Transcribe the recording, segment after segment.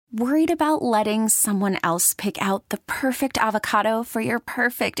Worried about letting someone else pick out the perfect avocado for your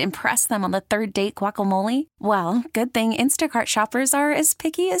perfect impress them on the third date guacamole? Well, good thing Instacart shoppers are as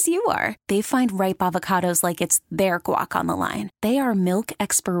picky as you are. They find ripe avocados like it's their guac on the line. They are milk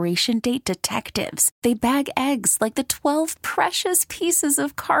expiration date detectives. They bag eggs like the 12 precious pieces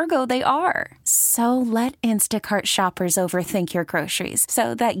of cargo they are. So let Instacart shoppers overthink your groceries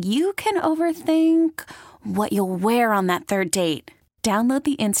so that you can overthink what you'll wear on that third date. Download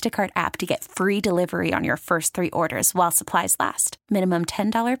the Instacart app to get free delivery on your first 3 orders while supplies last. Minimum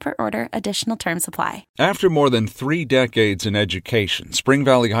 $10 per order. Additional terms apply. After more than 3 decades in education, Spring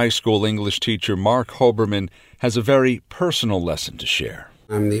Valley High School English teacher Mark Hoberman has a very personal lesson to share.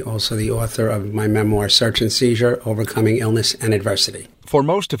 I'm also the author of my memoir, Search and Seizure, Overcoming Illness and Adversity. For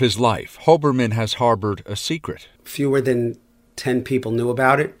most of his life, Hoberman has harbored a secret. Fewer than 10 people knew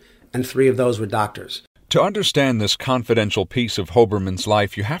about it, and 3 of those were doctors. To understand this confidential piece of Hoberman's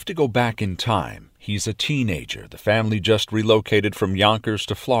life, you have to go back in time. He's a teenager. The family just relocated from Yonkers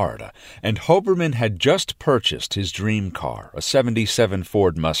to Florida, and Hoberman had just purchased his dream car, a '77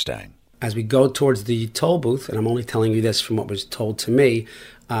 Ford Mustang. As we go towards the toll booth, and I'm only telling you this from what was told to me,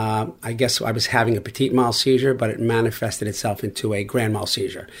 I guess I was having a petit mal seizure, but it manifested itself into a grand mal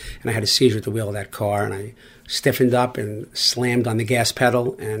seizure. And I had a seizure at the wheel of that car, and I stiffened up and slammed on the gas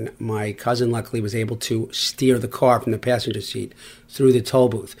pedal, and my cousin luckily was able to steer the car from the passenger seat through the toll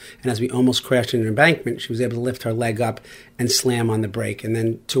booth. And as we almost crashed into an embankment, she was able to lift her leg up and slam on the brake. And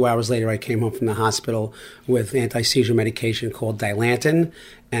then 2 hours later, I came home from the hospital with anti-seizure medication called Dilantin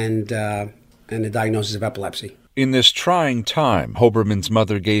and the diagnosis of epilepsy. In this trying time, Hoberman's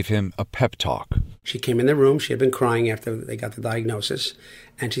mother gave him a pep talk. She came in the room. She had been crying after they got the diagnosis.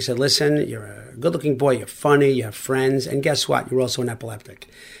 And she said, listen, you're a good-looking boy. You're funny. You have friends. And guess what? You're also an epileptic.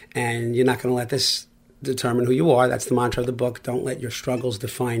 And you're not going to let this determine who you are. That's the mantra of the book. Don't let your struggles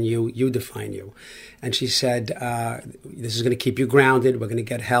define you. You define you. And she said, this is going to keep you grounded. We're going to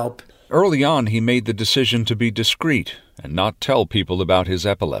get help. Early on, he made the decision to be discreet and not tell people about his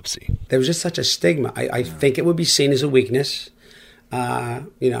epilepsy. There was just such a stigma. I think it would be seen as a weakness.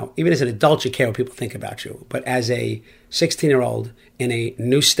 Even as an adult, you care what people think about you. But as a 16-year-old in a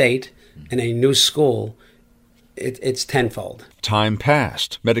new state, in a new school, it's tenfold. Time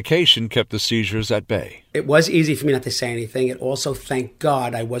passed. Medication kept the seizures at bay. It was easy for me not to say anything. It also, thank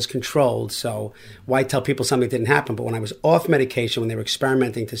God, I was controlled. So why tell people something didn't happen? But when I was off medication, when they were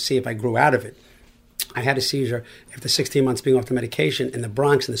experimenting to see if I grew out of it, I had a seizure after 16 months being off the medication in the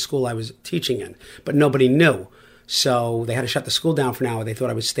Bronx in the school I was teaching in. But nobody knew. So they had to shut the school down for an hour. They thought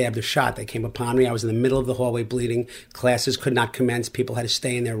I was stabbed or shot. They came upon me. I was in the middle of the hallway bleeding. Classes could not commence. People had to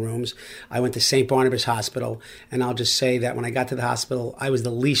stay in their rooms. I went to St. Barnabas Hospital, and I'll just say that when I got to the hospital, I was the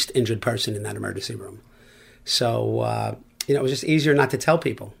least injured person in that emergency room. So, it was just easier not to tell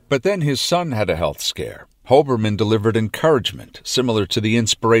people. But then his son had a health scare. Hoberman delivered encouragement, similar to the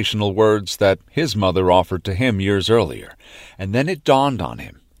inspirational words that his mother offered to him years earlier. And then it dawned on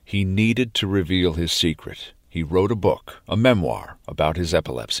him. He needed to reveal his secret. He wrote a book, a memoir, about his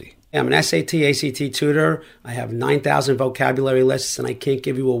epilepsy. I'm an SAT, ACT tutor. I have 9,000 vocabulary lists, and I can't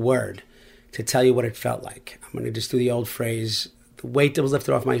give you a word to tell you what it felt like. I'm going to just do the old phrase, the weight that was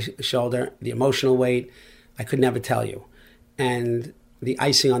lifted off my shoulder, the emotional weight, I could never tell you. And the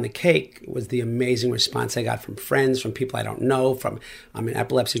icing on the cake was the amazing response I got from friends, from people I don't know, I'm in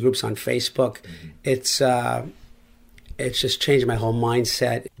epilepsy groups on Facebook. It's just changed my whole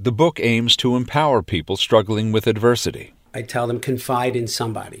mindset. The book aims to empower people struggling with adversity. I tell them, confide in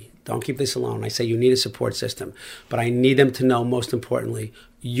somebody. Don't keep this alone. I say you need a support system. But I need them to know, most importantly,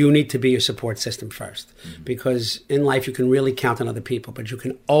 you need to be your support system first. Mm-hmm. Because in life, you can really count on other people, but you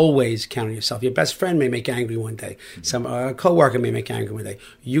can always count on yourself. Your best friend may make you angry one day. Mm-hmm. Some coworker may make you angry one day.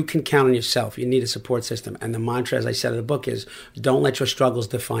 You can count on yourself. You need a support system. And the mantra, as I said in the book, is don't let your struggles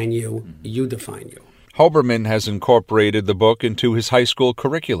define you. Mm-hmm. You define you. Hoberman has incorporated the book into his high school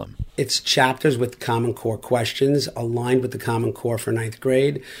curriculum. It's chapters with Common Core questions aligned with the Common Core for 9th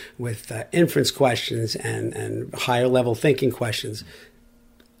grade, with inference questions and higher level thinking questions.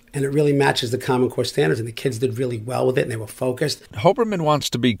 And it really matches the Common Core standards, and the kids did really well with it, and they were focused. Hoberman wants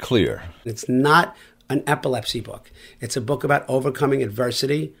to be clear. It's not an epilepsy book. It's a book about overcoming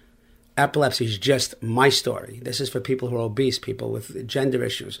adversity. Epilepsy is just my story. This is for people who are obese, people with gender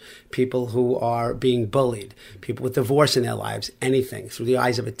issues, people who are being bullied, people with divorce in their lives, anything through the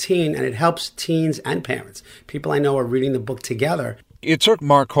eyes of a teen. And it helps teens and parents. People I know are reading the book together. It took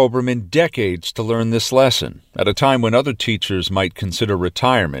Mark Hoberman decades to learn this lesson. At a time when other teachers might consider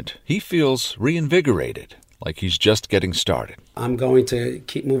retirement, he feels reinvigorated, like he's just getting started. I'm going to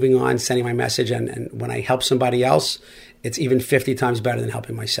keep moving on, sending my message. And when I help somebody else, it's even 50 times better than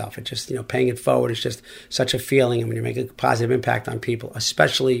helping myself. It just, paying it forward is just such a feeling. And when you make a positive impact on people,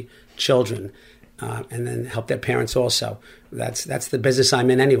 especially children, and then help their parents also, that's the business I'm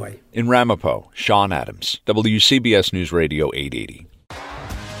in anyway. In Ramapo, Sean Adams, WCBS News Radio 880.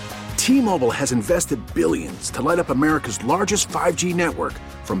 T-Mobile has invested billions to light up America's largest 5G network,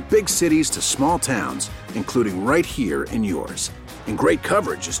 from big cities to small towns, including right here in yours. And great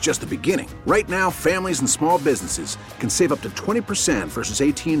coverage is just the beginning. Right now, families and small businesses can save up to 20% versus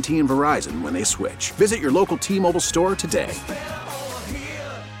AT&T and Verizon when they switch. Visit your local T-Mobile store today.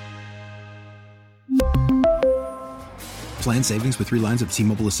 Plan savings with 3 lines of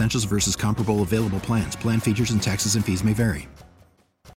T-Mobile Essentials versus comparable available plans. Plan features and taxes and fees may vary.